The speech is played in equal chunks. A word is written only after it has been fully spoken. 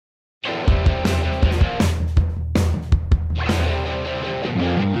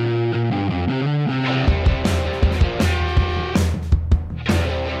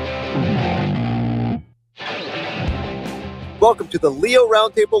Welcome to the Leo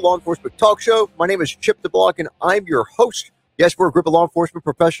Roundtable Law Enforcement Talk Show. My name is Chip DeBlock, and I'm your host. Yes, we're a group of law enforcement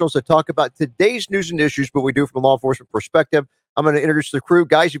professionals that talk about today's news and issues, but we do from a law enforcement perspective. I'm going to introduce the crew.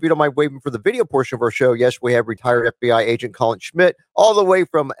 Guys, if you don't mind waiting for the video portion of our show, yes, we have retired FBI agent Colin Schmidt, all the way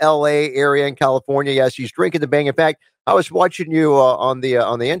from L.A. area in California. Yes, he's drinking the Bang. In fact, I was watching you on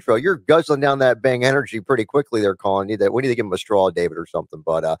the intro. You're guzzling down that Bang energy pretty quickly there, Colin. We need to give him a straw, David, or something.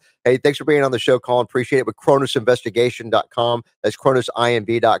 But hey, thanks for being on the show, Colin. Appreciate it. With ChronosInvestigation.com. That's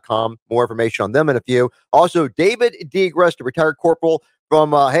ChronosINV.com. More information on them in a few. Also, David Degrest, a retired corporal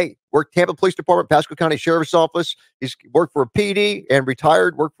from worked Tampa Police Department, Pasco County Sheriff's Office. He's worked for a PD and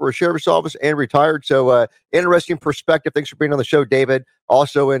retired, worked for a Sheriff's Office and retired. So interesting perspective. Thanks for being on the show, David.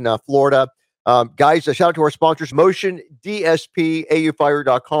 Also in Florida. Guys, a shout out to our sponsors, Motion, DSP,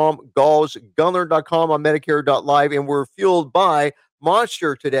 AUFire.com, Galls, Gunler.com, on Medicare.live, and we're fueled by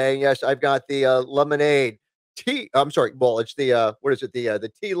Monster today. Yes, I've got the lemonade tea. I'm sorry. Well, it's the, what is it?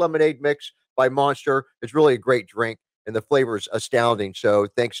 The tea lemonade mix by Monster. It's really a great drink, and the flavor is astounding. So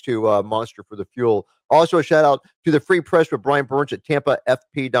thanks to Monster for the fuel. Also, a shout out to the Free Press with Brian Burns at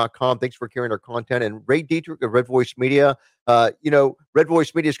TampaFP.com. Thanks for carrying our content. And Ray Dietrich of Red Voice Media. Red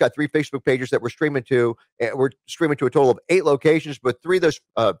Voice Media's got 3 Facebook pages that we're streaming to. And we're streaming to a total of 8 locations, but 3 of those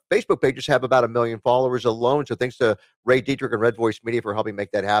Facebook pages have about 1 million followers alone. So thanks to Ray Dietrich and Red Voice Media for helping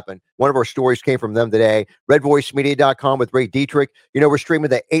make that happen. One of our stories came from them today. RedVoiceMedia.com with Ray Dietrich. We're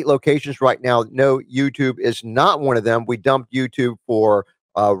streaming to 8 locations right now. No, YouTube is not one of them. We dumped YouTube for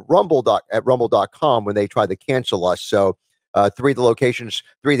rumble.com when they tried to cancel us. So 3 of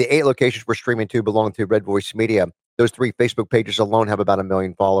the 8 locations we're streaming to belong to Red Voice Media. Those 3 Facebook pages alone have about 1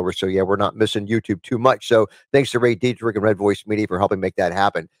 million followers. So yeah, we're not missing YouTube too much. So thanks to Ray Dietrich and Red Voice Media for helping make that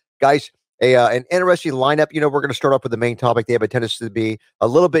happen. Guys, an interesting lineup. We're going to start off with the main topic. They have a tendency to be a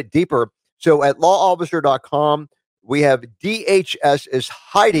little bit deeper. So at lawofficer.com, we have DHS is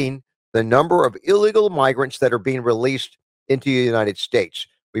hiding the number of illegal migrants that are being released into the United States.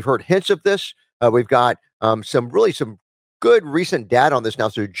 We've heard hints of this. We've got some good recent data on this now.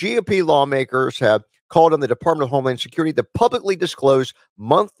 So GOP lawmakers have called on the Department of Homeland Security to publicly disclose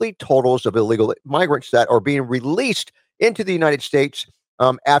monthly totals of illegal migrants that are being released into the United States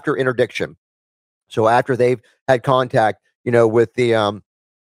after interdiction. So after they've had contact, with the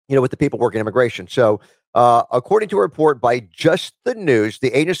people working immigration. So according to a report by Just the News,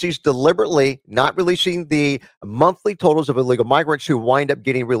 the agency's deliberately not releasing the monthly totals of illegal migrants who wind up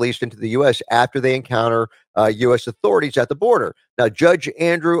getting released into the U.S. after they encounter U.S. authorities at the border. Now, Judge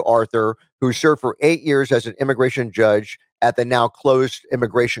Andrew Arthur, who served for 8 years as an immigration judge at the now closed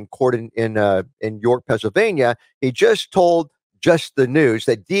immigration court in York, Pennsylvania, he just told Just the News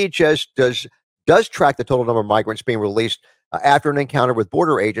that DHS does track the total number of migrants being released after an encounter with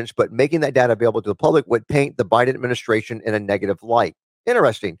border agents, but making that data available to the public would paint the Biden administration in a negative light.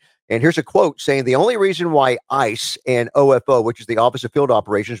 Interesting. And here's a quote saying the only reason why ICE and OFO, which is the Office of Field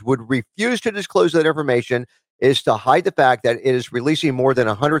Operations, would refuse to disclose that information is to hide the fact that it is releasing more than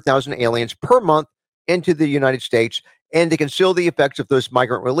 100,000 aliens per month into the United States and to conceal the effects of those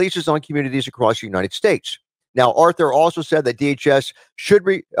migrant releases on communities across the United States. Now, Arthur also said that DHS should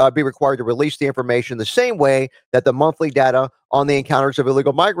be required to release the information the same way that the monthly data on the encounters of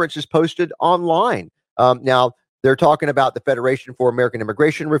illegal migrants is posted online. Now, they're talking about the Federation for American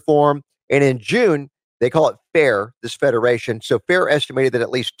Immigration Reform. And in June, they call it FAIR, this federation. So FAIR estimated that at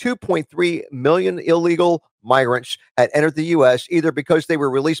least 2.3 million illegal migrants had entered the U.S. either because they were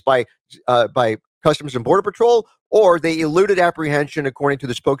released by Customs and Border Patrol or they eluded apprehension, according to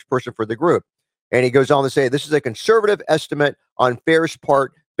the spokesperson for the group. And he goes on to say, this is a conservative estimate on FAIR's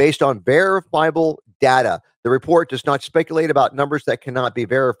part based on verifiable data. The report does not speculate about numbers that cannot be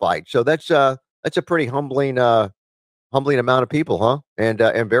verified. So that's a pretty humbling amount of people, huh? And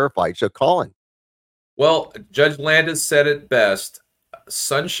verified. So Colin. Well, Judge Landis said it best.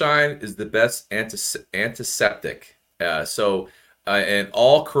 Sunshine is the best antiseptic. And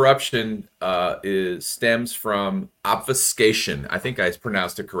all corruption stems from obfuscation. I think I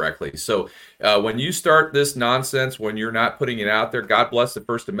pronounced it correctly. So when you start this nonsense, when you're not putting it out there, God bless the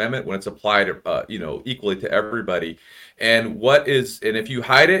First Amendment when it's applied, equally to everybody. And if you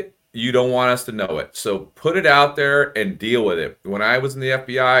hide it, you don't want us to know it. So put it out there and deal with it. When I was in the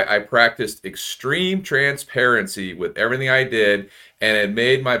FBI, I practiced extreme transparency with everything I did, and it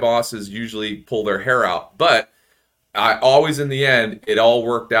made my bosses usually pull their hair out. But I always, in the end, it all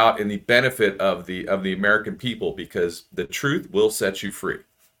worked out in the benefit of the American people, because the truth will set you free.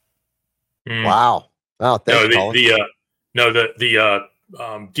 Wow! Thanks, the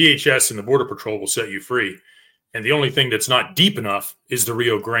DHS and the Border Patrol will set you free, and the only thing that's not deep enough is the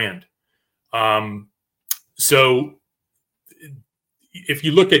Rio Grande. So if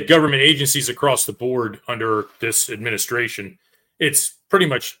you look at government agencies across the board under this administration, it's pretty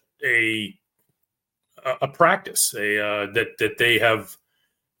much a practice that they have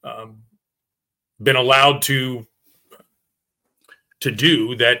been allowed to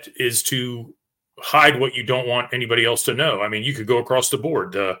do, that is to hide what you don't want anybody else to know. I mean, you could go across the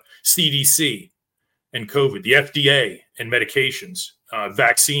board: the CDC and COVID, the FDA and medications,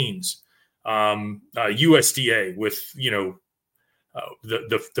 vaccines, USDA with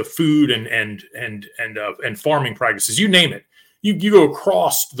the food and farming practices. You name it. You go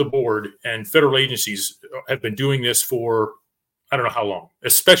across the board, and federal agencies have been doing this for I don't know how long,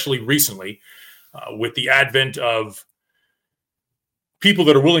 especially recently with the advent of people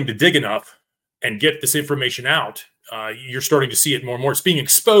that are willing to dig enough and get this information out. You're starting to see it more and more. It's being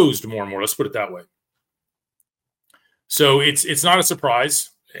exposed more and more. Let's put it that way. So it's not a surprise.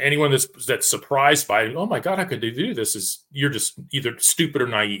 Anyone that's surprised by, oh my God, how could they do this? You're just either stupid or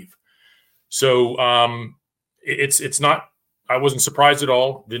naive. So it's not. I wasn't surprised at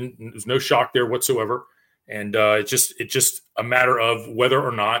all. There's no shock there whatsoever. And it's just a matter of whether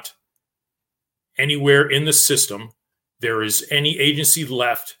or not anywhere in the system there is any agency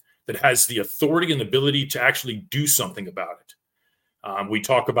left that has the authority and the ability to actually do something about it. We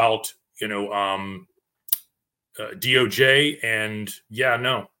talk about DOJ, and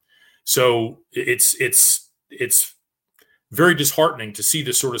no. So it's very disheartening to see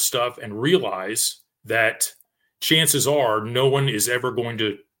this sort of stuff and realize that chances are no one is ever going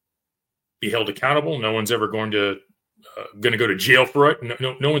to be held accountable. No one's ever going to go to jail for it.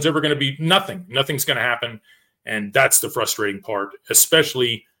 No one's ever going to be nothing. Nothing's going to happen. And that's the frustrating part,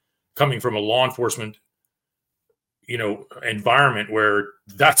 especially coming from a law enforcement, environment where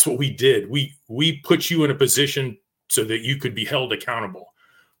that's what we did. We put you in a position so that you could be held accountable.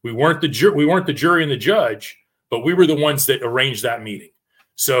 We weren't the jury and the judge, but we were the ones that arranged that meeting.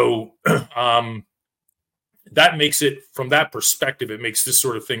 So that makes it, from that perspective, it makes this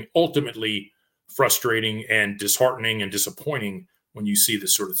sort of thing ultimately frustrating and disheartening and disappointing when you see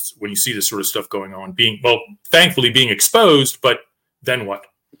this sort of stuff going on, thankfully being exposed, but then what?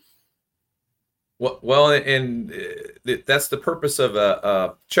 Well, and that's the purpose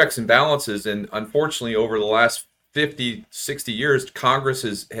of checks and balances. And unfortunately, over the last 50, 60 years,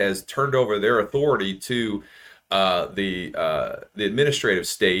 Congress has turned over their authority to the administrative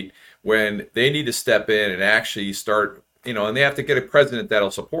state when they need to step in and actually start, and they have to get a president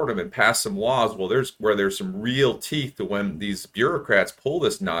that'll support them and pass some laws. Well, there's some real teeth to when these bureaucrats pull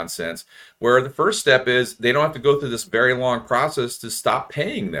this nonsense, where the first step is they don't have to go through this very long process to stop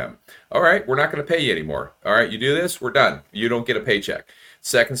paying them. All right, we're not going to pay you anymore. All right, you do this, we're done. You don't get a paycheck.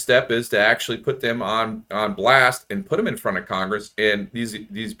 Second step is to actually put them on blast and put them in front of Congress. And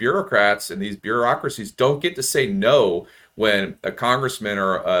these bureaucrats and these bureaucracies don't get to say no when a congressman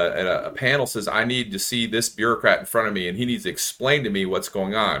or a panel says, I need to see this bureaucrat in front of me and he needs to explain to me what's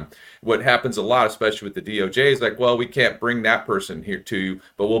going on. What happens a lot, especially with the DOJ, is like, well, we can't bring that person here to you,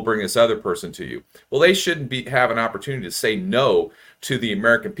 but we'll bring this other person to you. Well, they shouldn't have an opportunity to say no to the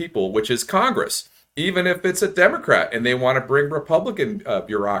American people, which is Congress. Even if it's a Democrat and they want to bring Republican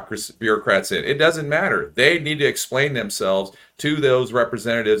bureaucrats in, it doesn't matter. They need to explain themselves to those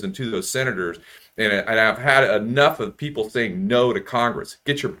representatives and to those senators. And I've had enough of people saying no to Congress.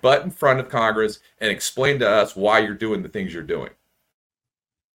 Get your butt in front of Congress and explain to us why you're doing the things you're doing.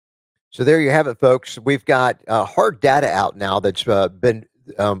 So there you have it, folks. We've got hard data out now that's been,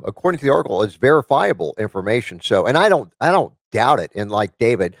 according to the article, is verifiable information. So, and I don't doubt it. And like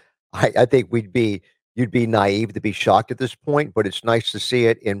David, I think you'd be naive to be shocked at this point, but it's nice to see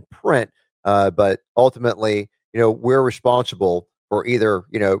it in print. But ultimately, we're responsible for either,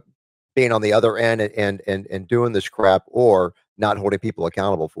 being on the other end and doing this crap, or not holding people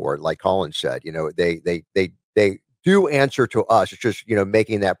accountable for it. Like Colin said, they do answer to us. It's just,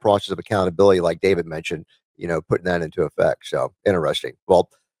 making that process of accountability, like David mentioned, putting that into effect. So interesting. Well,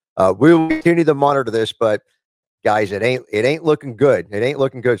 we will continue to monitor this, but guys, it ain't looking good. It ain't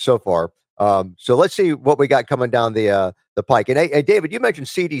looking good so far. So let's see what we got coming down the pike. And hey, David, you mentioned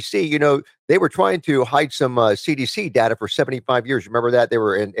CDC. They were trying to hide some CDC data for 75 years. Remember that? They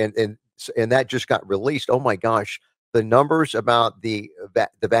were and that just got released. Oh my gosh, the numbers about the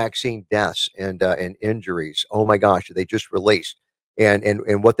vaccine deaths and injuries. Oh my gosh, they just released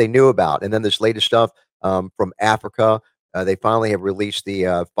and what they knew about. And then this latest stuff from Africa. They finally have released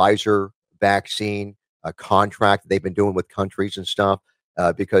the Pfizer vaccine contract they've been doing with countries and stuff.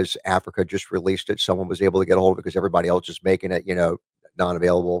 Because Africa just released it. Someone was able to get a hold of it because everybody else is making it,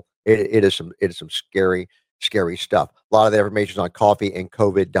 non-available. It is some scary stuff. A lot of the information is on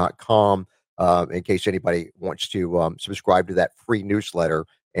coffeeandcovid.com. in case anybody wants to subscribe to that free newsletter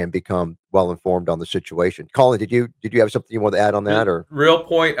and become well informed on the situation. Colin, did you have something you want to add on that? Or real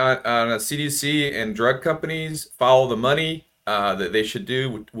point on CDC and drug companies? Follow the money. That they should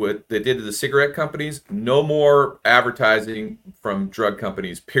do what they did to the cigarette companies. No more advertising from drug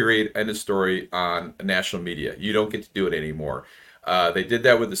companies, period. End of story on national media. You don't get to do it anymore. They did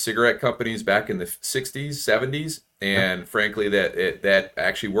that with the cigarette companies back in the 60s, 70s. And frankly, that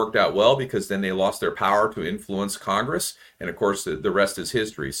actually worked out well, because then they lost their power to influence Congress. And of course, the rest is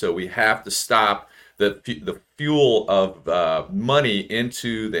history. So we have to stop the fuel of money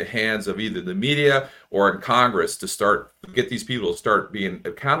into the hands of either the media or in Congress to get these people to start being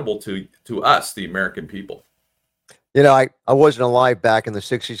accountable to us, the American people. I wasn't alive back in the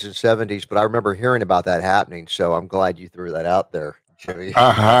 60s and 70s, but I remember hearing about that happening. So I'm glad you threw that out there, Jimmy.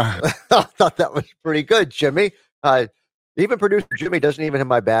 I thought that was pretty good, Jimmy. Even producer Jimmy doesn't even have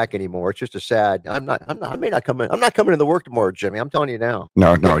my back anymore. It's just a sad. I'm not coming into work tomorrow, Jimmy. I'm telling you now.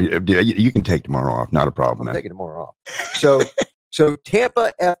 No, you can take tomorrow off. Not a problem. I'm taking tomorrow off. So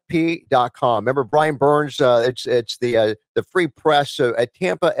TampaFP.com. Remember Brian Burns? It's the free press. So at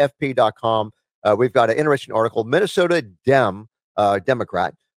TampaFP.com, we've got an interesting article. Minnesota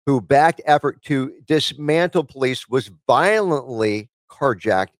Democrat who backed effort to dismantle police was violently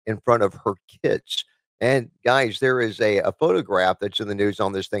carjacked in front of her kids. And guys, there is a photograph that's in the news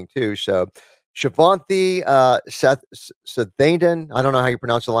on this thing too. So Shavanthi Sathandan, I don't know how you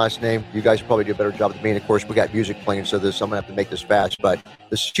pronounce the last name. You guys probably do a better job than me. And of course, we got music playing, so I'm gonna have to make this fast. But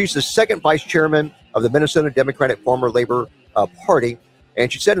she's the second vice chairman of the Minnesota Democratic Farmer Labor Party,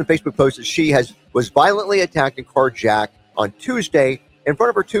 and she said in a Facebook post that she was violently attacked and carjacked on Tuesday in front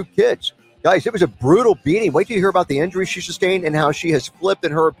of her two kids. Guys, it was a brutal beating. Wait till you hear about the injuries she sustained and how she has flipped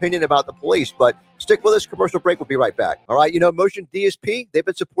in her opinion about the police. But stick with us. Commercial break. We'll be right back. All right. Motion DSP, they've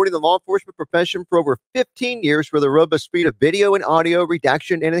been supporting the law enforcement profession for over 15 years for the robust speed of video and audio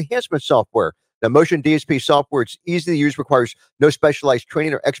redaction and enhancement software. Now, Motion DSP software, it's easy to use, requires no specialized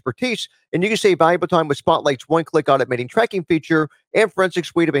training or expertise, and you can save valuable time with Spotlight's one-click automating tracking feature and forensic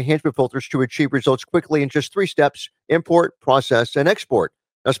suite of enhancement filters to achieve results quickly in just 3 steps: import, process, and export.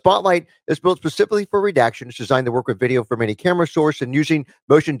 Now, Spotlight is built specifically for redaction. It's designed to work with video from any camera source, and using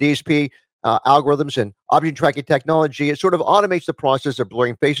Motion DSP algorithms and object tracking technology, it sort of automates the process of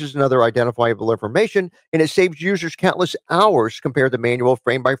blurring faces and other identifiable information, and it saves users countless hours compared to manual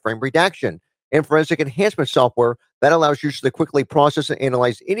frame-by-frame redaction. And forensic enhancement software that allows users to quickly process and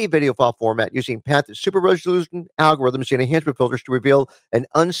analyze any video file format using path super resolution algorithms and enhancement filters to reveal an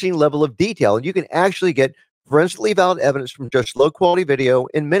unseen level of detail. And you can actually get forensically valid evidence from just low-quality video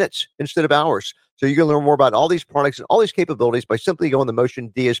in minutes instead of hours. So you can learn more about all these products and all these capabilities by simply going to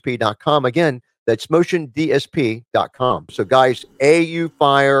motiondsp.com. Again, that's motiondsp.com. So guys,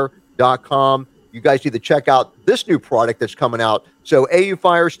 aufire.com. You guys need to check out this new product that's coming out. So AU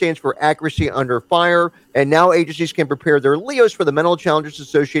Fire stands for Accuracy Under Fire, and now agencies can prepare their LEOs for the mental challenges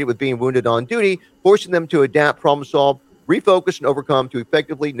associated with being wounded on duty, forcing them to adapt, problem solve, refocus, and overcome to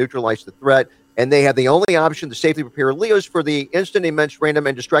effectively neutralize the threat. And they have the only option to safely prepare LEOs for the instant, immense, random,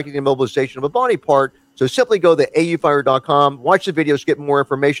 and distracting immobilization of a body part. So simply go to aufire.com, watch the videos, get more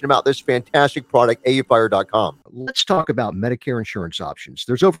information about this fantastic product, aufire.com. Let's talk about Medicare insurance options.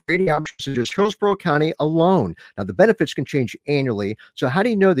 There's over 80 options in just Hillsborough County alone. Now, the benefits can change annually. So how do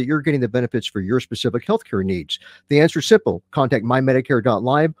you know that you're getting the benefits for your specific healthcare needs? The answer is simple. Contact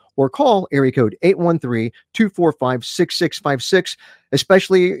mymedicare.live or call area code 813-245-6656.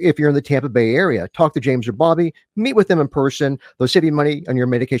 Especially if you're in the Tampa Bay area. Talk to James or Bobby, meet with them in person. They'll save you money on your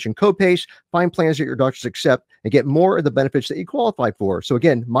medication copays, find plans that your doctors accept, and get more of the benefits that you qualify for. So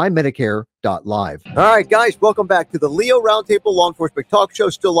again, mymedicare.live. All right, guys, welcome back to the Leo Roundtable Law Enforcement Talk Show,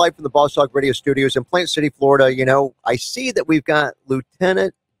 still live from the Boss Hog Radio Studios in Plant City, Florida. I see that we've got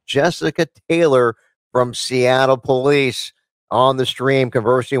Lieutenant Jessica Taylor from Seattle Police on the stream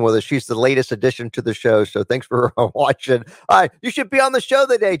conversing with us. She's the latest addition to the show, so thanks for watching. You should be on the show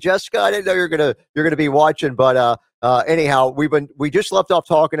today, Jessica. I didn't know you're gonna be watching, but anyhow, we just left off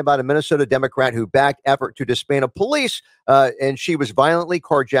talking about a Minnesota Democrat who backed effort to disband police, and she was violently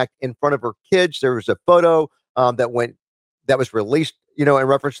carjacked in front of her kids. There was a photo that was released, in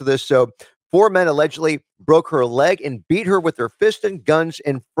reference to this. So 4 men allegedly broke her leg and beat her with their fists and guns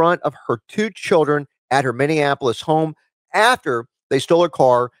in front of her 2 children at her Minneapolis home, after they stole her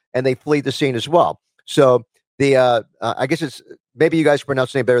car and they fled the scene as well. So the I guess it's, maybe you guys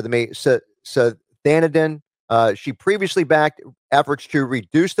pronounce the name better than me, Sathandan. She previously backed efforts to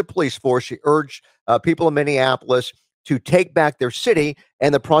reduce the police force. She urged people in Minneapolis to take back their city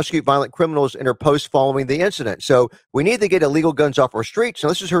and to prosecute violent criminals in her post following the incident. So we need to get illegal guns off our streets. Now,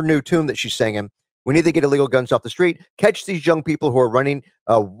 this is her new tune that she's singing. We need to get illegal guns off the street, catch these young people who are running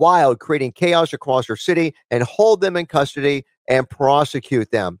wild, creating chaos across our city, and hold them in custody and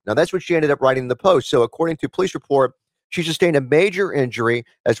prosecute them. Now, that's what she ended up writing in the post. So according to police report, she sustained a major injury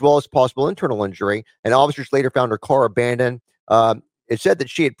as well as possible internal injury, and officers later found her car abandoned. It said that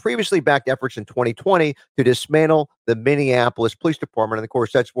she had previously backed efforts in 2020 to dismantle the Minneapolis Police Department. And of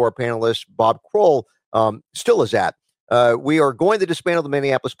course, that's where our panelist Bob Kroll still is at. We are going to dismantle the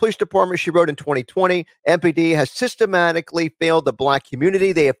Minneapolis Police Department, she wrote in 2020. MPD has systematically failed the Black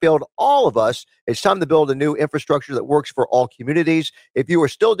community. They have failed all of us. It's time to build a new infrastructure that works for all communities. If you are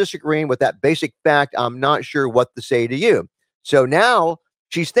still disagreeing with that basic fact, I'm not sure what to say to you. So now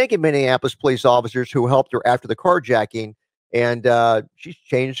she's thanking Minneapolis police officers who helped her after the carjacking, and she's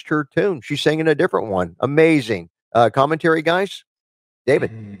changed her tune. She's singing a different one. Amazing. Commentary, guys?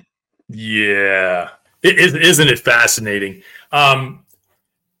 David? Yeah. Isn't it fascinating? I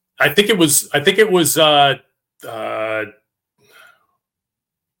think it was the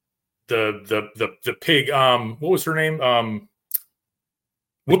pig. What was her name?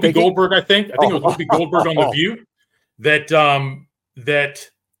 Whoopi Goldberg. I think it was Whoopi Goldberg on The View that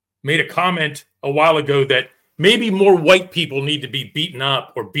made a comment a while ago that maybe more white people need to be beaten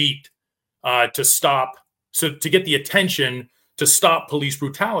up or beat to get the attention to stop police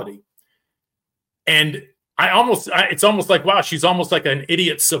brutality. And it's almost like, wow, she's almost like an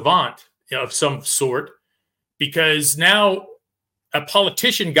idiot savant of some sort, because now a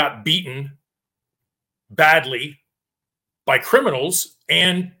politician got beaten badly by criminals,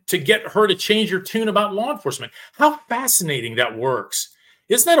 and to get her to change her tune about law enforcement. How fascinating that works.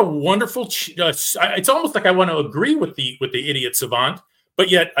 Isn't that a wonderful, it's almost like I want to agree with the idiot savant, but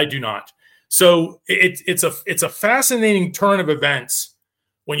yet I do not. So it's a fascinating turn of events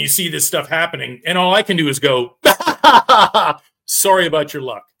when you see this stuff happening, and all I can do is go, sorry about your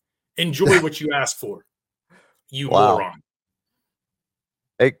luck. Enjoy what you asked for, you moron.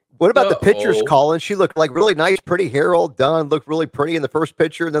 Hey, what about the pictures, Colin? She looked like really nice, pretty hair all done, looked really pretty in the first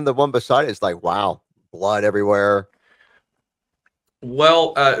picture, and then the one beside it is like, wow, blood everywhere.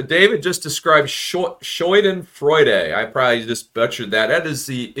 Well, David just described Schadenfreude. I probably just butchered that. That is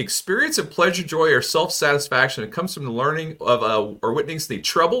the experience of pleasure, joy, or self-satisfaction. It comes from the learning of or witnessing the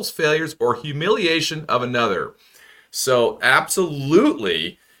troubles, failures, or humiliation of another. So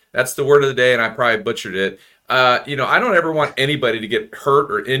absolutely, that's the word of the day, and I probably butchered it. I don't ever want anybody to get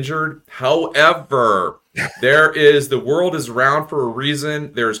hurt or injured. However, the world is round for a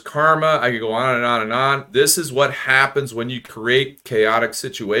reason. There's karma. I could go on and on and on. This is what happens when you create chaotic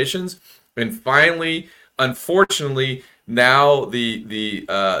situations. And finally, unfortunately, now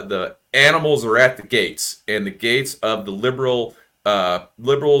the animals are at the gates, and the gates of the liberals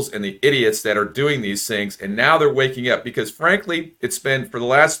and the idiots that are doing these things. And now they're waking up, because frankly, it's been for the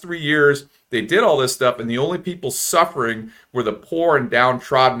last 3 years, they did all this stuff, and the only people suffering were the poor and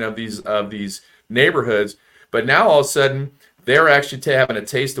downtrodden of these neighborhoods. But now all of a sudden, they're actually having a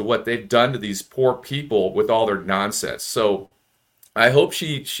taste of what they've done to these poor people with all their nonsense. So I hope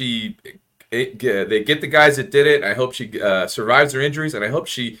they get the guys that did it. I hope she survives their injuries, and I hope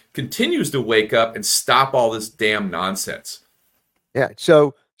she continues to wake up and stop all this damn nonsense. Yeah.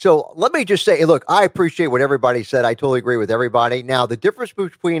 So let me just say, look, I appreciate what everybody said. I totally agree with everybody. Now, the difference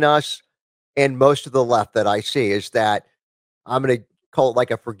between us and most of the left that I see is that I'm going to call it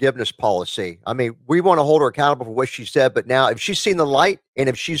like a forgiveness policy. I mean, we want to hold her accountable for what she said, but now if she's seen the light and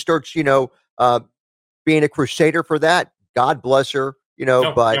if she starts, being a crusader for that, God bless her,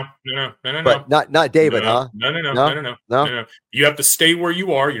 No. But not David, huh? No. You have to stay where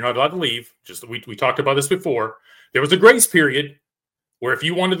you are. You're not allowed to leave. Just we talked about this before. There was a grace period where if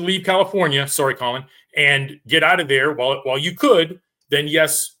you wanted to leave California, sorry, Colin, and get out of there while you could, then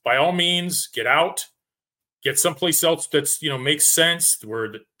yes, by all means, get out, get someplace else that's, makes sense, where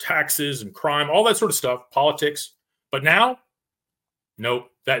the taxes and crime, all that sort of stuff, politics. But now, nope,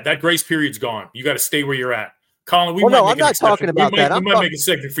 that grace period's gone. You got to stay where you're at. Colin, I'm not talking about that. We might make a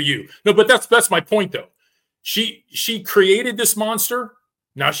segment for you. No, but that's my point, though. She created this monster.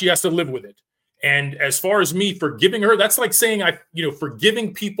 Now she has to live with it. And as far as me forgiving her, that's like saying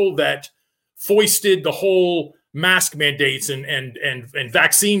forgiving people that foisted the whole mask mandates and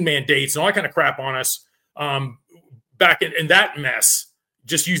vaccine mandates and all that kind of crap on us back in that mess,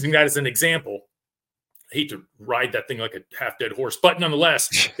 just using that as an example. I hate to ride that thing like a half-dead horse, but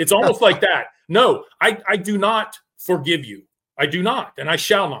nonetheless, it's almost like that. No, I do not forgive you. I do not, and I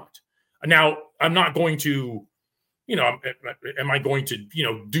shall not. Now, I'm not going to, am I going to,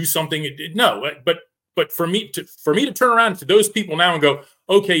 do something? No, but But for me to turn around to those people now and go,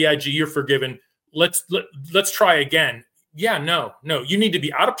 okay, yeah, G, you're forgiven. Let's try again. Yeah, no. You need to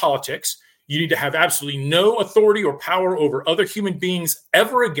be out of politics. You need to have absolutely no authority or power over other human beings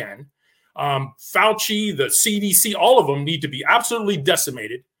ever again. Fauci, the CDC, all of them need to be absolutely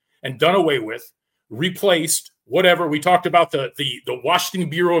decimated and done away with, replaced, whatever. We talked about the Washington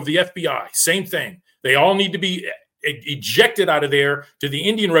Bureau of the FBI, same thing. They all need to be ejected out of there to the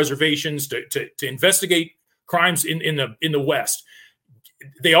Indian reservations to investigate crimes in the West.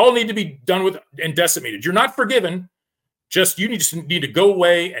 They all need to be done with and decimated. You're not forgiven. You just need to go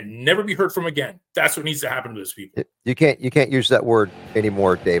away and never be heard from again. That's what needs to happen to those people. You can't use that word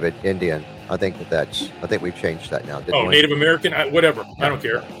anymore, David. Indian. I think we've changed that now. Native American, whatever. I don't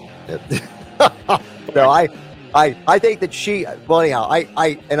care. No, I think that she. Well, anyhow,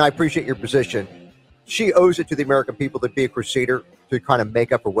 I appreciate your position. She owes it to the American people to be a crusader to kind of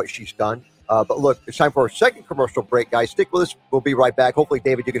make up for what she's done. But look, it's time for our second commercial break, guys. Stick with us. We'll be right back. Hopefully,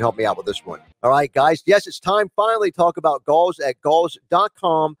 David, you can help me out with this one. All right, guys. Yes, it's time finally to talk about Galls at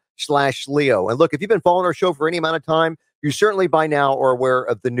galls.com/Leo. And look, if you've been following our show for any amount of time, you certainly by now are aware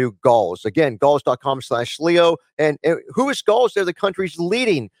of the new Galls. Again, galls.com/Leo. And who is Galls? They're the country's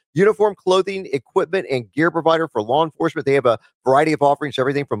leading uniform clothing, equipment, and gear provider for law enforcement. They have a variety of offerings,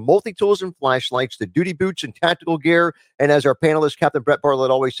 everything from multi-tools and flashlights to duty boots and tactical gear. And as our panelist, Captain Brett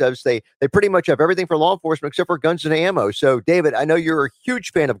Bartlett, always says, they pretty much have everything for law enforcement except for guns and ammo. So, David, I know you're a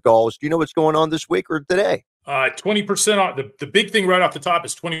huge fan of Galls. Do you know what's going on this week or today? 20% off. The big thing right off the top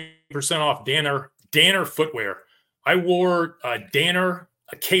is 20% off Danner footwear. I wore Danner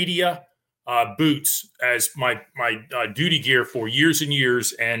Acadia boots as my duty gear for years and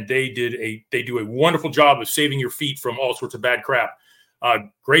years, and they do a wonderful job of saving your feet from all sorts of bad crap.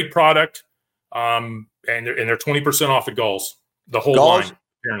 Great product, and they're 20% off at Galls. The whole line,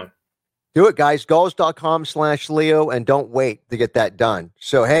 apparently. Do it, guys. Galls.com/Leo, and don't wait to get that done.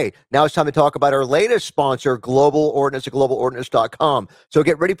 So, hey, now it's time to talk about our latest sponsor, Global Ordnance at globalordnance.com. So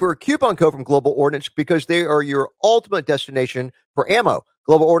get ready for a coupon code from Global Ordnance because they are your ultimate destination for ammo.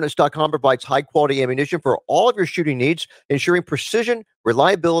 GlobalOrdnance.com provides high-quality ammunition for all of your shooting needs, ensuring precision,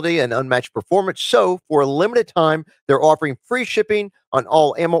 reliability, and unmatched performance. So, for a limited time, they're offering free shipping on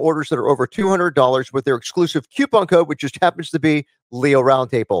all ammo orders that are over $200 with their exclusive coupon code, which just happens to be Leo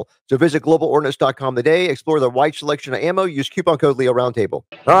Roundtable. So visit GlobalOrdnance.com today, explore their wide selection of ammo, use coupon code Leo Roundtable.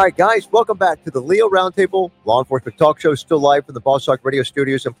 All right, guys, welcome back to the Leo Roundtable Law Enforcement Talk Show, still live from the Boss Talk Radio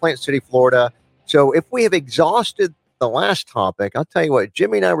Studios in Plant City, Florida. So if we have exhausted the last topic, I'll tell you what,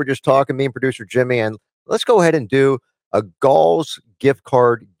 Jimmy and I were just talking, me and producer Jimmy, and let's go ahead and do a Galls gift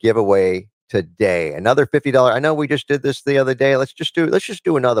card giveaway today. Another $50. I know we just did this the other day. Let's just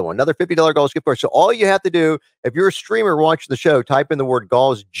do another one. Another $50 Galls gift card. So all you have to do, if you're a streamer watching the show, type in the word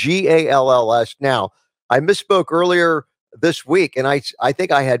Galls, Galls. Now, I misspoke earlier this week, and I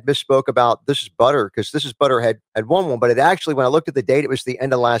think I had misspoke about This Is Butter, because This Is Butter had won one, but it actually, when I looked at the date, it was the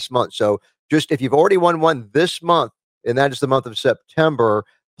end of last month. So just if you've already won one this month, and that is the month of September,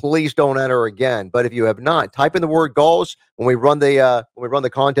 please don't enter again. But if you have not, type in the word Galls. When we run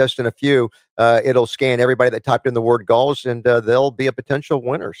the contest in a few, it'll scan everybody that typed in the word Galls, and they'll be a potential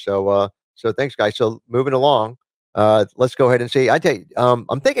winner. So thanks, guys. So moving along, let's go ahead and see. I tell you,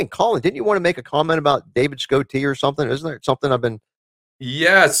 I'm thinking, Colin, didn't you want to make a comment about David's goatee or something? Isn't there something I've been?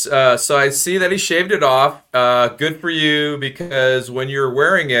 Yes. So I see that he shaved it off. Good for you, because when you're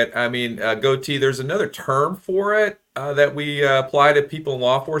wearing it, I mean, goatee, there's another term for it that we apply to people in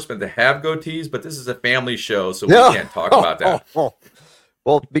law enforcement that have goatees, but this is a family show, so we can't talk about that.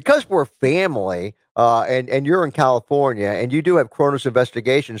 Well, because we're family, and you're in California, and you do have Kronos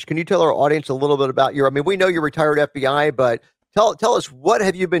Investigations, can you tell our audience a little bit about we know you're retired FBI, but tell us, what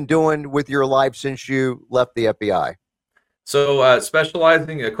have you been doing with your life since you left the FBI? So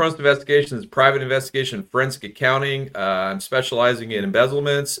specializing in Kronos Investigations, private investigation, forensic accounting. I'm specializing in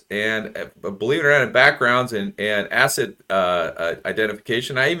embezzlements and, believe it or not, in backgrounds and asset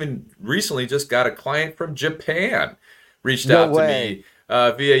identification. I even recently just got a client from Japan reached out to me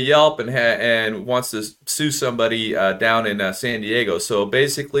via Yelp and wants to sue somebody down in San Diego. So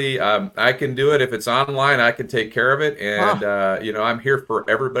basically, I can do it. If it's online, I can take care of it. And, I'm here for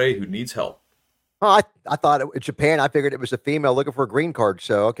everybody who needs help. Oh, I thought Japan. I figured it was a female looking for a green card.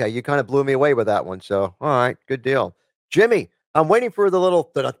 So, okay, you kind of blew me away with that one. So, all right, good deal. Jimmy, I'm waiting for the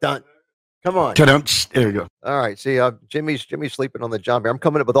little dun. Come on. There you go. All right. See, Jimmy's sleeping on the job here. I'm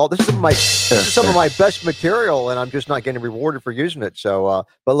coming up with all this is some of my best material, and I'm just not getting rewarded for using it. So,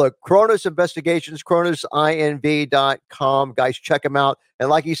 but look, Kronos Investigations, KronosINV.com, guys, check them out. And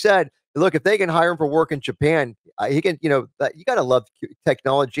like you said, look, if they can hire him for work in Japan, he can, you got to love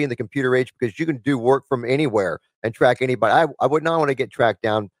technology in the computer age because you can do work from anywhere and track anybody. I would not want to get tracked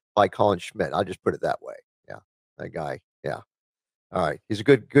down by Colin Schmidt. I'll just put it that way. Yeah. That guy. Yeah. All right. He's a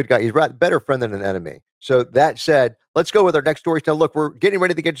good guy. He's a better friend than an enemy. So that said, let's go with our next story. Now, look, we're getting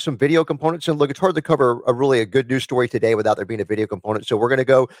ready to get to some video components. And look, it's hard to cover a good news story today without there being a video component. So we're going to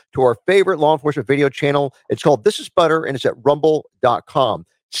go to our favorite law enforcement video channel. It's called This Is Butter, and it's at rumble.com.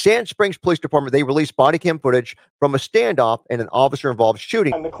 Sand Springs Police Department, they released body cam footage from a standoff and an officer-involved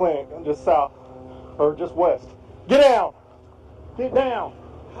shooting. In the clinic, just south, or just west. Get down! Get down!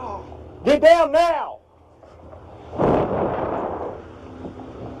 Get down now!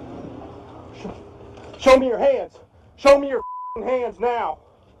 Show me your hands. Show me your hands now.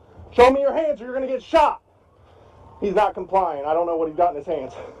 Show me your hands or you're going to get shot. He's not complying. I don't know what he's got in his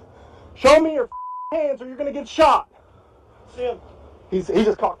hands. Show me your hands or you're going to get shot. See him? He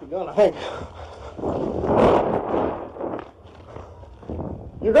just cocked the gun, I think.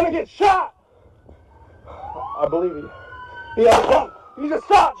 You're going to get shot. I believe you. He has a gun. He just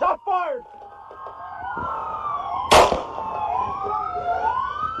shot. Shot fired.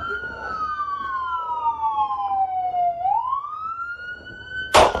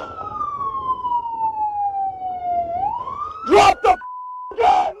 Drop the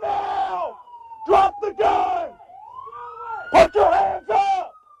gun now! Drop the gun! Put your hands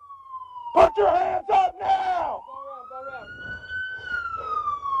up! Put your hands up now!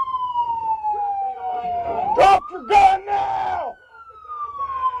 Drop your gun now!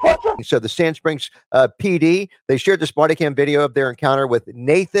 So the Sand Springs PD, they shared this body cam video of their encounter with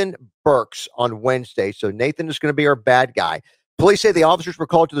Nathan Burks on Wednesday. So Nathan is going to be our bad guy. Police say the officers were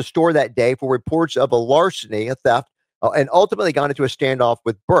called to the store that day for reports of a larceny, a theft, and ultimately got into a standoff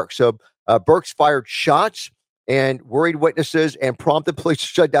with Burks. So Burks fired shots and worried witnesses and prompted police to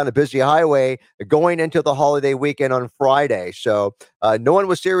shut down a busy highway going into the holiday weekend on Friday. So no one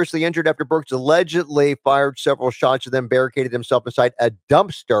was seriously injured after Burks allegedly fired several shots and then barricaded himself inside a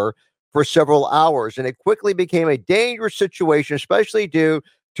dumpster for several hours. And it quickly became a dangerous situation, especially due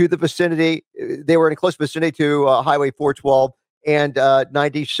to the vicinity. They were in a close vicinity to Highway 412 and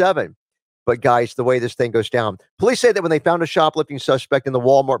 97. But guys, the way this thing goes down, police say that when they found a shoplifting suspect in the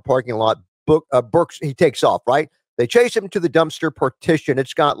Walmart parking lot, Burks, he takes off, right? They chase him to the dumpster partition.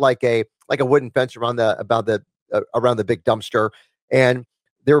 It's got like a wooden fence around the big dumpster. And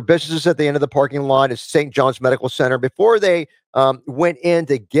there were businesses at the end of the parking lot. It's St. John's Medical Center. Before they went in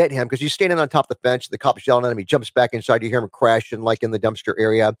to get him, because he's standing on top of the fence, the cop's yelling at him. He jumps back inside. You hear him crashing like in the dumpster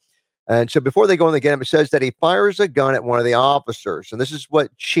area. And so before they go in to get him, it says that he fires a gun at one of the officers. And this is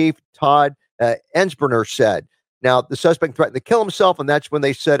what Chief Todd Ensberner said. Now, the suspect threatened to kill himself, and that's when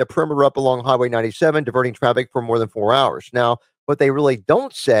they set a perimeter up along Highway 97, diverting traffic for more than 4 hours. Now, what they really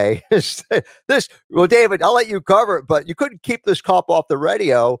don't say is this. Well, David, I'll let you cover it, but you couldn't keep this cop off the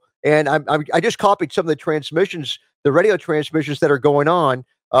radio. And I just copied some of the transmissions, the radio transmissions that are going on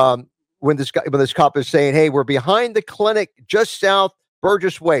when this cop is saying, "Hey, we're behind the clinic just south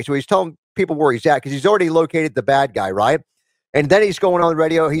Burgess Way." So he's telling people where he's at because he's already located the bad guy, right? And then he's going on the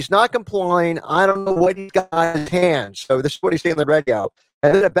radio. He's not complying. I don't know what he's got in his hands. So this is what he's saying on the radio.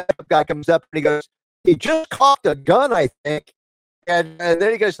 And then a backup guy comes up and he goes, "He just cocked a gun, I think." And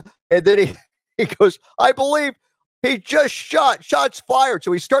then he goes, he goes, "I believe he just shots fired."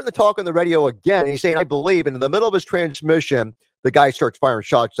 So he's starting to talk on the radio again. And he's saying, "I believe." And in the middle of his transmission, the guy starts firing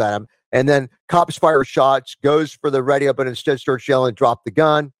shots at him. And then cops fire shots, goes for the radio, but instead starts yelling, "Drop the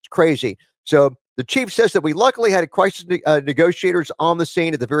gun." It's crazy. So the chief says that we luckily had crisis negotiators on the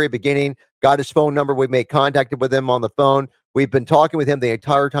scene at the very beginning, got his phone number. We made contact with him on the phone. We've been talking with him the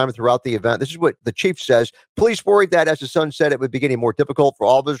entire time throughout the event. This is what the chief says. Police worried that, as the Sun said, it would be getting more difficult for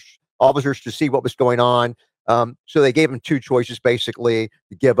officers to see what was going on. So they gave him two choices, basically,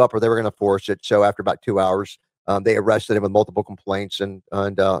 to give up or they were going to force it. So after about 2 hours, they arrested him with multiple complaints and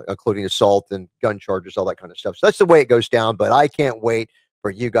including assault and gun charges, all that kind of stuff. So that's the way it goes down. But I can't wait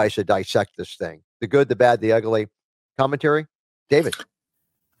for you guys to dissect this thing. The good, the bad, the ugly. Commentary? David.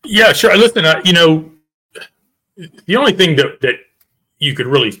 Yeah, sure. Listen, the only thing that you could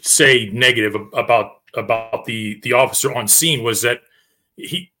really say negative about the officer on scene was that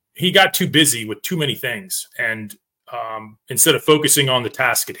he got too busy with too many things, and instead of focusing on the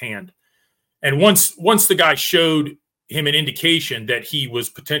task at hand. And once the guy showed him an indication that he was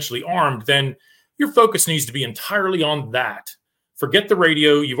potentially armed, then your focus needs to be entirely on that. Forget the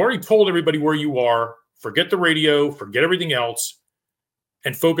radio. You've already told everybody where you are. Forget the radio. Forget everything else,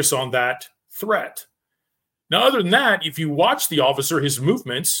 and focus on that threat. Now, other than that, if you watch the officer, his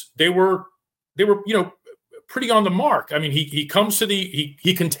movements, they were pretty on the mark. I mean, he comes to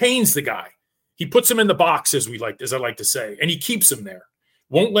he contains the guy. He puts him in the box, as I like to say, and he keeps him there.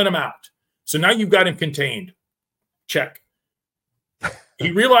 Won't let him out. So now you've got him contained. Check.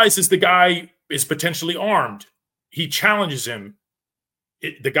 He realizes the guy is potentially armed. He challenges him.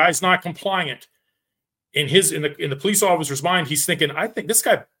 The guy's not compliant. In the police officer's mind, he's thinking, I think this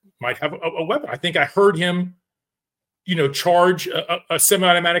guy might have a weapon. I think I heard him, charge a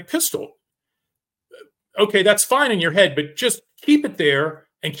semi-automatic pistol. Okay, that's fine in your head, but just keep it there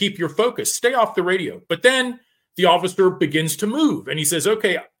and keep your focus. Stay off the radio. But then the officer begins to move, and he says,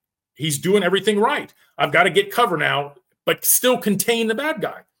 okay, he's doing everything right. I've got to get cover now, but still contain the bad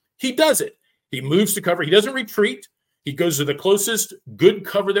guy. He does it. He moves to cover. He doesn't retreat. He goes to the closest good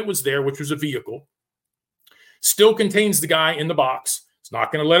cover that was there, which was a vehicle. Still contains the guy in the box. It's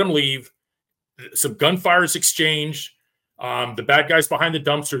not going to let him leave. Some gunfire is exchanged. The bad guy's behind the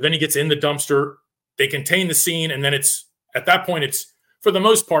dumpster. Then he gets in the dumpster. They contain the scene, and then at that point, it's for the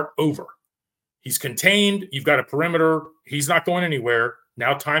most part over. He's contained. You've got a perimeter. He's not going anywhere.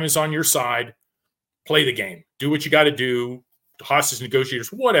 Now time is on your side. Play the game. Do what you got to do. Hostage negotiators,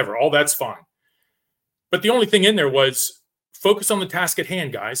 whatever. All that's fine. But the only thing in there was focus on the task at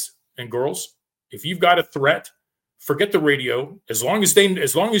hand, guys and girls. If you've got a threat, forget the radio. As long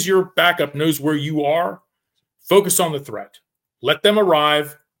as your backup knows where you are, focus on the threat. Let them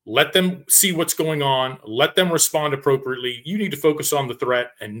arrive. Let them see what's going on. Let them respond appropriately. You need to focus on the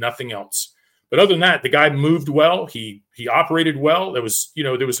threat and nothing else. But other than that, the guy moved well. He operated well. There was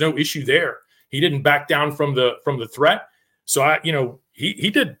no issue there. He didn't back down from the threat. So he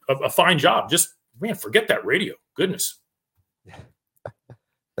did a fine job. Just, man, forget that radio. Goodness.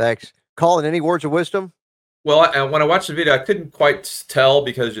 Thanks. Colin, any words of wisdom? Well, when I watched the video, I couldn't quite tell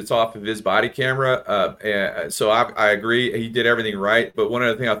because it's off of his body camera. So I agree. He did everything right. But one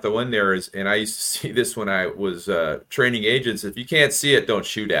other thing I'll throw in there is, and I used to see this when I was training agents, if you can't see it, don't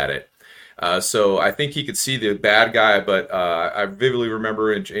shoot at it. So I think he could see the bad guy, but I vividly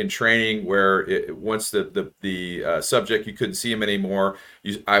remember in training where once the subject, you couldn't see him anymore,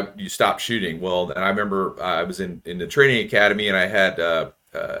 you stopped shooting. Well, and I remember I was in the training academy, and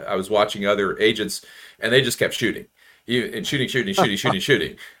I was watching other agents, and they just kept shooting. And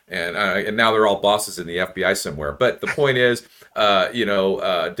shooting. And now they're all bosses in the FBI somewhere. But the point is,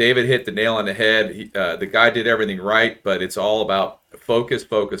 David hit the nail on the head. The guy did everything right, but it's all about focus.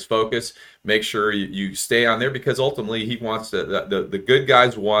 Make sure you stay on there, because ultimately he wants the good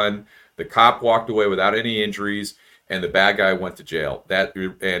guys won. The cop walked away without any injuries, and the bad guy went to jail. I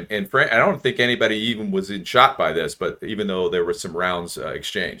don't think anybody even was shot by this, but even though there were some rounds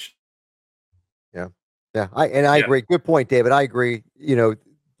exchanged. Yeah, I agree. Good point, David. I agree.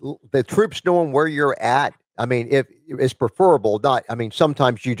 The troops knowing where you're at. I mean, if it's preferable,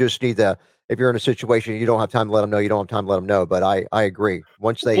 sometimes you just need if you're in a situation, you don't have time to let them know. You don't have time to let them know. But I agree.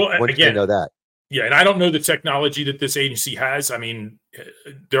 Once they know that. Yeah, and I don't know the technology that this agency has. I mean,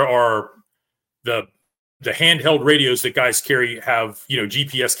 there are the handheld radios that guys carry have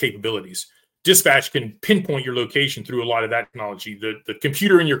GPS capabilities. Dispatch can pinpoint your location through a lot of that technology. The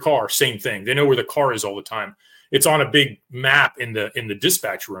computer in your car, same thing. They know where the car is all the time. It's on a big map in the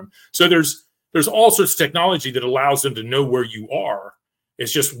dispatch room. So there's all sorts of technology that allows them to know where you are.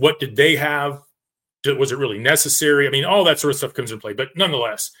 It's just, what did they have? Was it really necessary? I mean, all that sort of stuff comes into play. But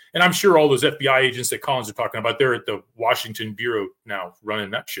nonetheless, and I'm sure all those FBI agents that Collins are talking about, they're at the Washington Bureau now running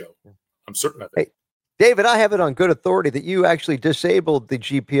that show. I'm certain of it. Hey, David, I have it on good authority that you actually disabled the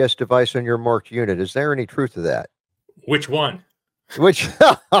GPS device on your marked unit. Is there any truth to that? Which one? That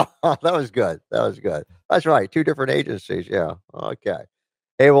was good. That's right. Two different agencies. Yeah. Okay.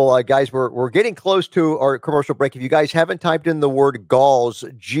 Hey, well, guys, we're getting close to our commercial break. If you guys haven't typed in the word GALLS,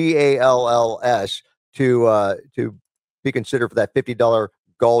 GALLS, to be considered for that $50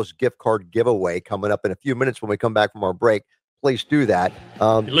 GALLS gift card giveaway coming up in a few minutes when we come back from our break, please do that.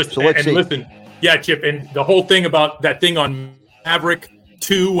 Listen. Yeah, Chip, and the whole thing about that thing on Maverick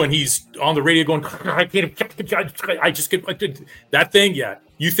 2 when he's on the radio going, I just get that thing. Yeah.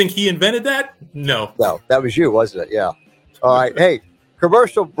 You think he invented that? No, that was you, wasn't it? Yeah. All right. Hey,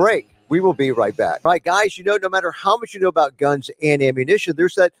 commercial break. We will be right back. All right, guys, no matter how much you know about guns and ammunition,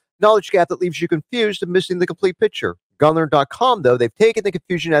 there's that knowledge gap that leaves you confused and missing the complete picture. Gunlearn.com, though, they've taken the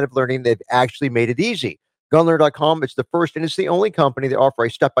confusion out of learning. They've actually made it easy. Gunlearn.com, it's the first and it's the only company that offer a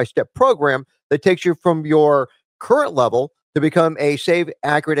step-by-step program that takes you from your current level to become a safe,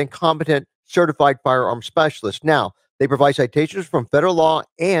 accurate, and competent certified firearm specialist. Now, they provide citations from federal law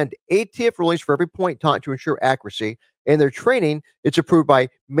and ATF rulings for every point taught to ensure accuracy. and their training, it's approved by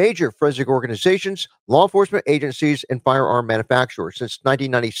major forensic organizations, law enforcement agencies, and firearm manufacturers. Since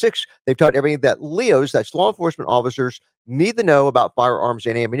 1996, they've taught everything that LEOs, that's law enforcement officers, need to know about firearms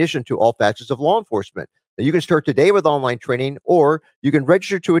and ammunition to all facets of law enforcement. Now, you can start today with online training, or you can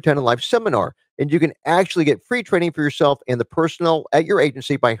register to attend a live seminar, and you can actually get free training for yourself and the personnel at your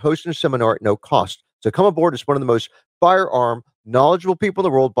agency by hosting a seminar at no cost. So come aboard as one of the most firearm knowledgeable people in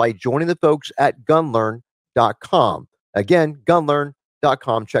the world by joining the folks at gunlearn.com. Again,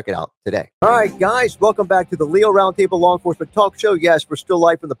 gunlearn.com. Check it out today. All right, guys, welcome back to the Leo Roundtable Law Enforcement Talk Show. Yes, we're still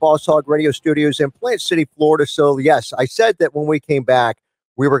live from the Boss Hog Radio Studios in Plant City, Florida. So, yes, I said that when we came back,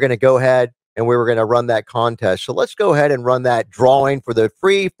 we were going to go ahead and we were going to run that contest. So let's go ahead and run that drawing for the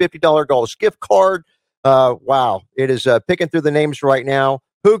free $50 Gulls gift card. Wow, it is picking through the names right now.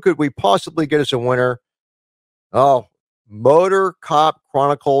 Who could we possibly get as a winner? Oh, Motor Cop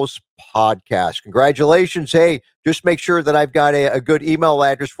Chronicles podcast. Congratulations. Hey, just make sure that I've got a good email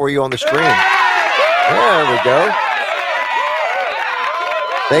address for you on the screen. There we go.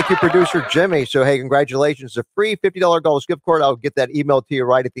 Thank you, producer Jimmy. So, hey, congratulations. A free $50 Gulls gift card. I'll get that email to you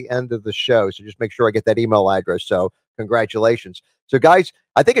right at the end of the show. So just make sure I get that email address. So congratulations. So, guys,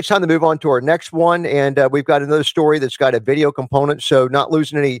 I think it's time to move on to our next one. And we've got another story that's got a video component. So not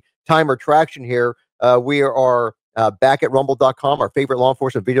losing any time or traction here. We are back at rumble.com, our favorite law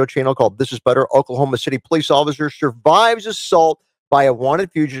enforcement video channel called This Is Better. Oklahoma City police officer survives assault by a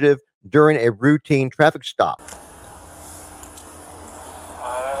wanted fugitive during a routine traffic stop.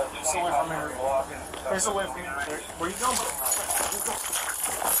 There's a lift from here. There's a lift here. Where you going?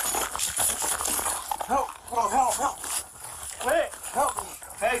 Help! Oh, help! Help! Quit! Help me!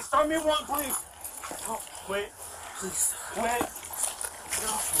 Hey, start me one, please! Help! Quit! Please! Quit!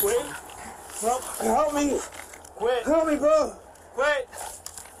 Quit! Help me! Quit! Help me, bro! Quit!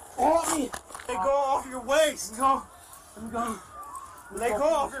 Help me! Let go off your waist! Let me go. Let go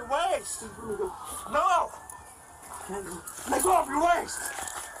off your waist! No! Let go off your waist!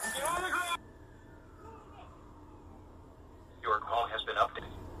 Your call has been updated.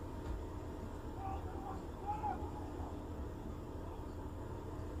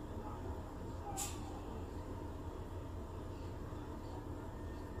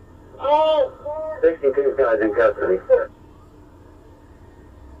 Oh! 62 guys in custody.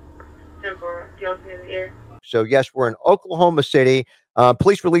 So, yes, we're in Oklahoma City.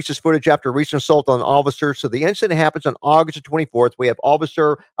 Police released this footage after a recent assault on an officer. So the incident happens on August the 24th. We have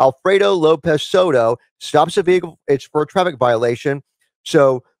Officer Alfredo Lopez Soto stops a vehicle. It's for a traffic violation.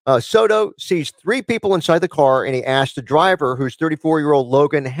 So Soto sees three people inside the car, and he asks the driver, who's 34-year-old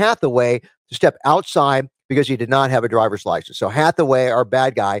Logan Hathaway, to step outside because he did not have a driver's license. So Hathaway, our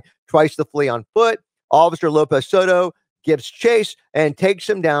bad guy, tries to flee on foot. Officer Lopez Soto gives chase and takes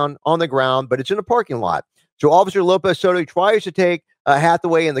him down on the ground, but it's in a parking lot. So Officer Lopez Soto tries to take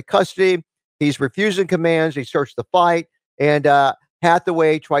Hathaway in the custody. He's refusing commands. He starts to fight, and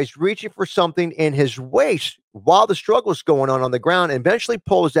Hathaway tries reaching for something in his waist while the struggle is going on the ground, and eventually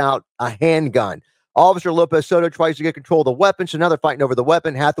pulls out a handgun. Officer Lopez Soto tries to get control of the weapon, so now they're fighting over the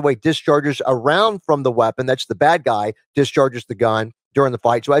weapon. Hathaway discharges a round from the weapon. That's the bad guy, discharges the gun during the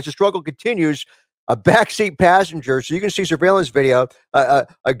fight. So as the struggle continues, a backseat passenger, so you can see surveillance video, a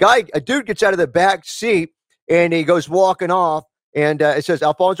dude gets out of the back seat, and he goes walking off, and it says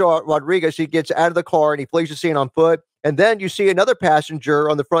Alfonso Rodriguez. He gets out of the car, and he flees the scene on foot. And then you see another passenger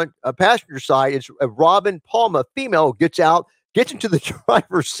on the front passenger side. It's Robin Palma, female, gets out, gets into the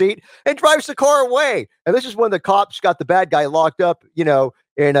driver's seat, and drives the car away. And this is when the cops got the bad guy locked up, in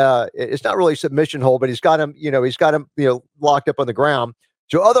it's not really a submission hold, but he's got him locked up on the ground.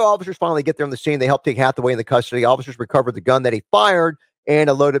 So other officers finally get there on the scene. They help take Hathaway into custody. Officers recovered the gun that he fired and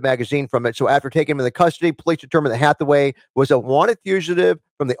a loaded magazine from it. So after taking him into custody, police determined that Hathaway was a wanted fugitive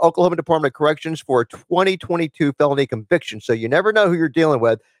from the Oklahoma Department of Corrections for a 2022 felony conviction. So you never know who you're dealing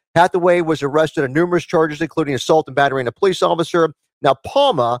with. Hathaway was arrested on numerous charges, including assault and battering a police officer. Now,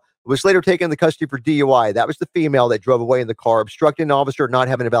 Palma was later taken into custody for DUI. That was the female that drove away in the car, obstructing an officer, not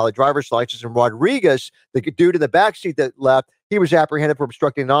having a valid driver's license. And Rodriguez, the dude in the backseat that left, he was apprehended for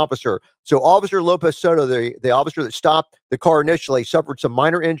obstructing an officer. So Officer Lopez Soto, the officer that stopped the car initially, suffered some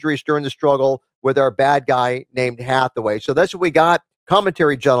minor injuries during the struggle with our bad guy named Hathaway. So that's what we got.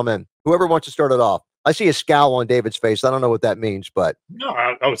 Commentary, gentlemen. Whoever wants to start it off. I see a scowl on David's face. I don't know what that means, but no,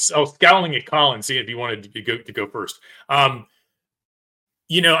 I was scowling at Colin, seeing if he wanted to go first. I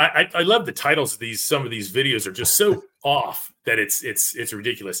love the titles of some of these videos are just so off that it's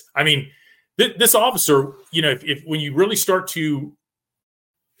ridiculous. I mean, this officer, if when you really start to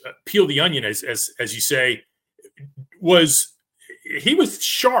peel the onion, as you say, he was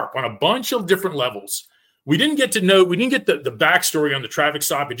sharp on a bunch of different levels We didn't get the backstory on the traffic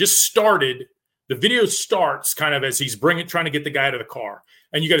stop. It just started. The video starts kind of as he's trying to get the guy out of the car.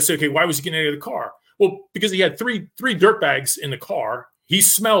 And you got to say, okay, why was he getting out of the car? Well, because he had three dirt bags in the car. He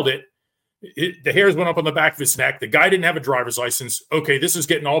smelled it. The hairs went up on the back of his neck. The guy didn't have a driver's license. Okay, this is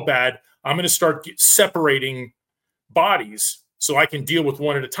getting all bad. I'm going to start separating bodies so I can deal with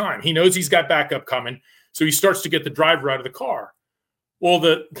one at a time. He knows he's got backup coming, so he starts to get the driver out of the car. Well,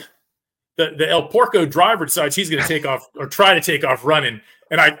 the El Porco driver decides he's going to take off or try to take off running,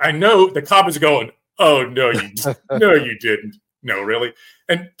 and I know the cop is going, "Oh no, you didn't. No, really."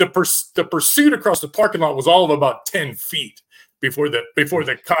 And the pursuit across the parking lot was all of about 10 feet before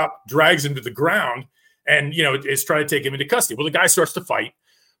the cop drags him to the ground and, is trying to take him into custody. Well, the guy starts to fight,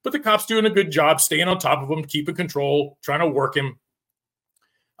 but the cop's doing a good job staying on top of him, keeping control, trying to work him.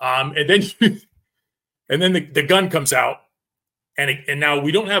 And then the gun comes out, and now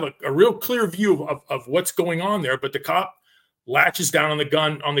we don't have a real clear view of what's going on there, but the cop latches down on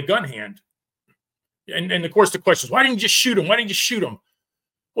the gun hand. And of course the question is, why didn't you just shoot him? Why didn't you shoot him?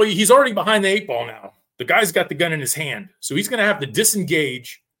 Well, he's already behind the 8-ball now. The guy's got the gun in his hand, so he's going to have to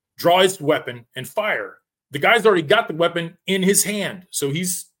disengage, draw his weapon, and fire. The guy's already got the weapon in his hand, so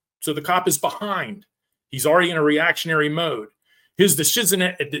the cop is behind. He's already in a reactionary mode. His decision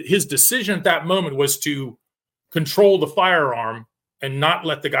at that moment was to control the firearm and not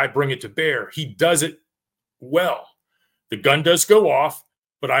let the guy bring it to bear. He does it well. The gun does go off,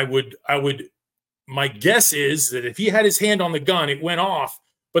 but my guess is that if he had his hand on the gun, it went off,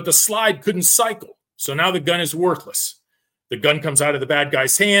 but the slide couldn't cycle. So now the gun is worthless. The gun comes out of the bad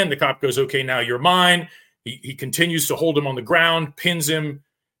guy's hand. The cop goes, okay, now you're mine. He continues to hold him on the ground, pins him,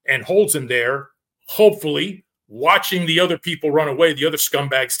 and holds him there, hopefully watching the other people run away. The other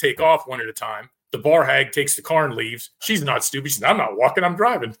scumbags take off one at a time. The bar hag takes the car and leaves. She's not stupid. She says, I'm not walking, I'm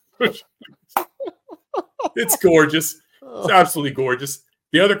driving. It's gorgeous. It's absolutely gorgeous.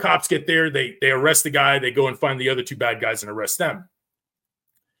 The other cops get there. They arrest the guy. They go and find the other two bad guys and arrest them.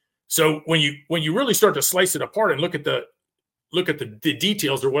 So when you really start to slice it apart and look at the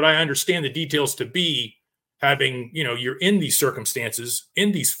details, or what I understand the details to be, having, you're in these circumstances,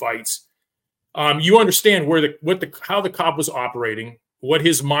 in these fights, you understand how the cop was operating, what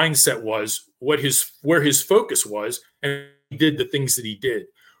his mindset was, where his focus was, and he did the things that he did,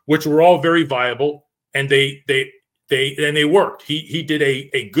 which were all very viable, and they worked. He did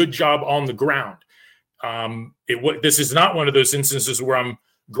a good job on the ground. This is not one of those instances where I'm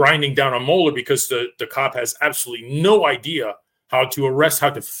grinding down a molar because the cop has absolutely no idea how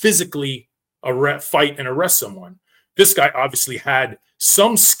to physically fight and arrest someone. This guy obviously had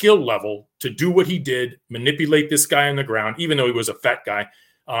some skill level to do what he did, manipulate this guy on the ground, even though he was a fat guy.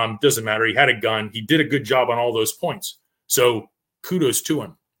 Doesn't matter. He had a gun. He did a good job on all those points. So kudos to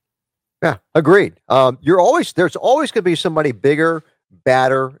him. Yeah, agreed. There's always going to be somebody bigger,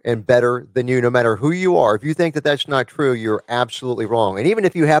 badder, and better than you, no matter who you are. If you think that that's not true, you're absolutely wrong. And even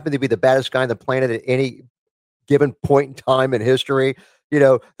if you happen to be the baddest guy on the planet at any given point in time in history,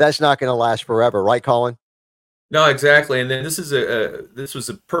 that's not going to last forever, right, Colin? No, exactly. And then this was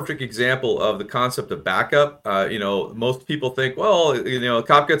a perfect example of the concept of backup. Most people think, well, a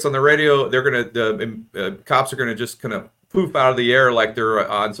cop gets on the radio, cops are gonna just kind of poof out of the air like they're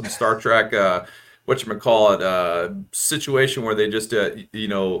on some Star Trek situation where they just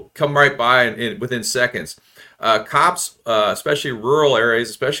come right by within seconds. Cops, especially rural areas,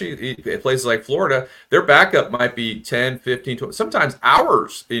 especially places like Florida, their backup might be 10, 15, 20, sometimes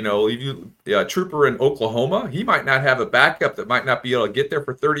hours. A trooper in Oklahoma, he might not have a backup that might not be able to get there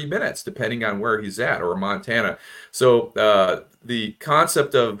for 30 minutes, depending on where he's at, or Montana. So the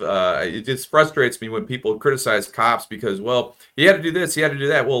concept of it just frustrates me when people criticize cops because, well, he had to do this, he had to do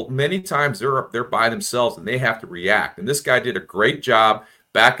that. Well, many times they're by themselves and they have to react. And this guy did a great job.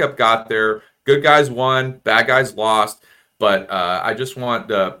 Backup got there. Good guys won, bad guys lost. But I just want,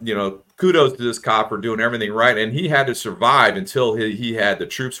 kudos to this cop for doing everything right. And he had to survive until he had the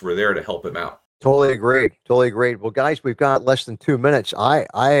troops were there to help him out. Totally agreed. Well, guys, we've got less than 2 minutes. I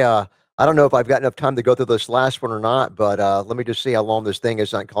don't know if I've got enough time to go through this last one or not, but let me just see how long this thing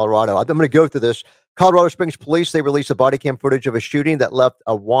is in Colorado. I'm going to go through this. Colorado Springs police, they released a body cam footage of a shooting that left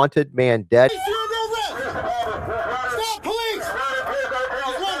a wanted man dead.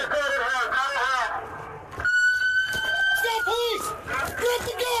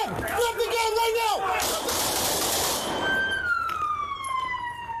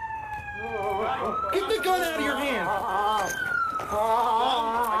 Get the gun out of your hand!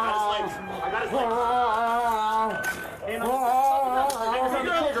 I got his legs.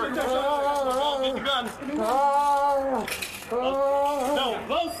 Get the gun. No,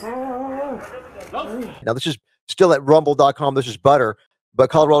 close. Now, this is still at rumble.com. This is Butter. But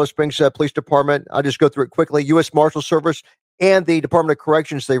Colorado Springs Police Department, I'll just go through it quickly. U.S. Marshal Service and the Department of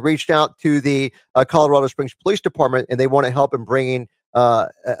Corrections, they reached out to the Colorado Springs Police Department, and they want to help in bringing a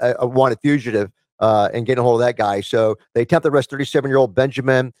wanted fugitive and getting a hold of that guy. So they attempt to arrest 37-year-old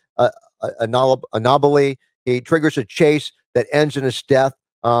Benjamin Anaboli. He triggers a chase that ends in his death.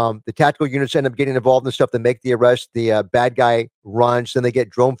 The tactical units end up getting involved in stuff to make the arrest. The bad guy runs. Then they get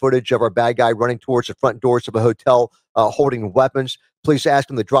drone footage of our bad guy running towards the front doors of a hotel holding weapons. Police ask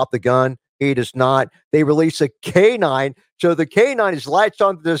him to drop the gun. He does not. They release a K9. So the K9 is latched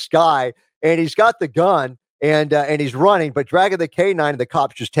onto this guy, and he's got the gun, and he's running, but dragging the K9, and the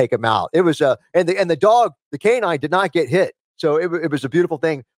cops just take him out. It was and the dog, the K9 did not get hit. So it was a beautiful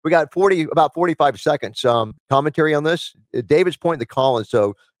thing. We got about 45 seconds. Commentary on this. David's pointing to Colin.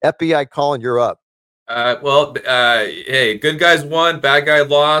 So FBI, Colin, you're up. Hey, good guys won, bad guy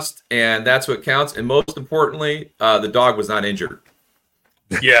lost, and that's what counts. And most importantly, the dog was not injured.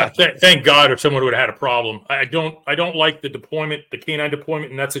 Yeah, thank God, or someone would have had a problem. I don't like the deployment, the canine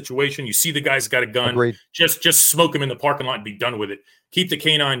deployment in that situation. You see the guy's got a gun. Agreed. Just smoke him in the parking lot and be done with it. Keep the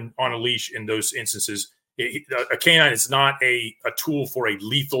canine on a leash in those instances. A canine is not a tool for a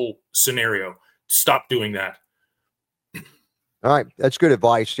lethal scenario. Stop doing that. All right, that's good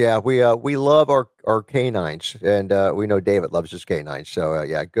advice. Yeah, we love our canines, and we know David loves his canines. So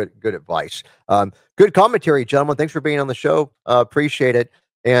yeah, good advice. Good commentary, gentlemen. Thanks for being on the show. Appreciate it.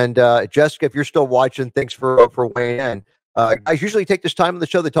 And Jessica, if you're still watching, thanks for weighing in. I usually take this time on the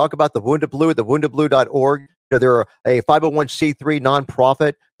show to talk about the Wounded Blue at thewoundedblue.org. They're a 501c3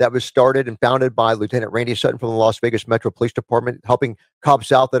 nonprofit that was started and founded by Lieutenant Randy Sutton from the Las Vegas Metro Police Department, helping cops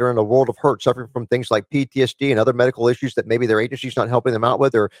out that are in a world of hurt, suffering from things like PTSD and other medical issues that maybe their agency's not helping them out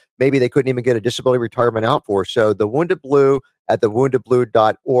with, or maybe they couldn't even get a disability retirement out for. So the Wounded Blue at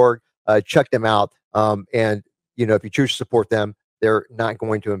thewoundedblue.org. Check them out. And, if you choose to support them, they're not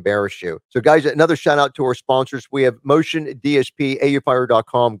going to embarrass you. So, guys, another shout out to our sponsors. We have Motion DSP,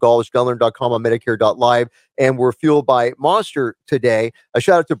 AUFire.com, GaullsGunlearn.com, on Medicare.live, and we're fueled by Monster today. A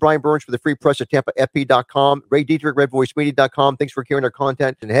shout out to Brian Burns for the free press at TampaFP.com, Ray Dietrich, RedVoiceMedia.com. Thanks for carrying our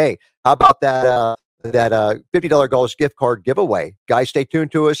content. And hey, how about that $50 Gauls gift card giveaway? Guys, stay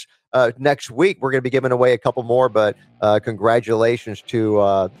tuned to us. Next week, we're going to be giving away a couple more, but congratulations to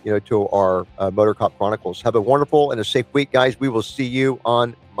our Motor Cop Chronicles. Have a wonderful and a safe week, guys. We will see you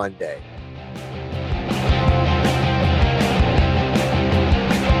on Monday.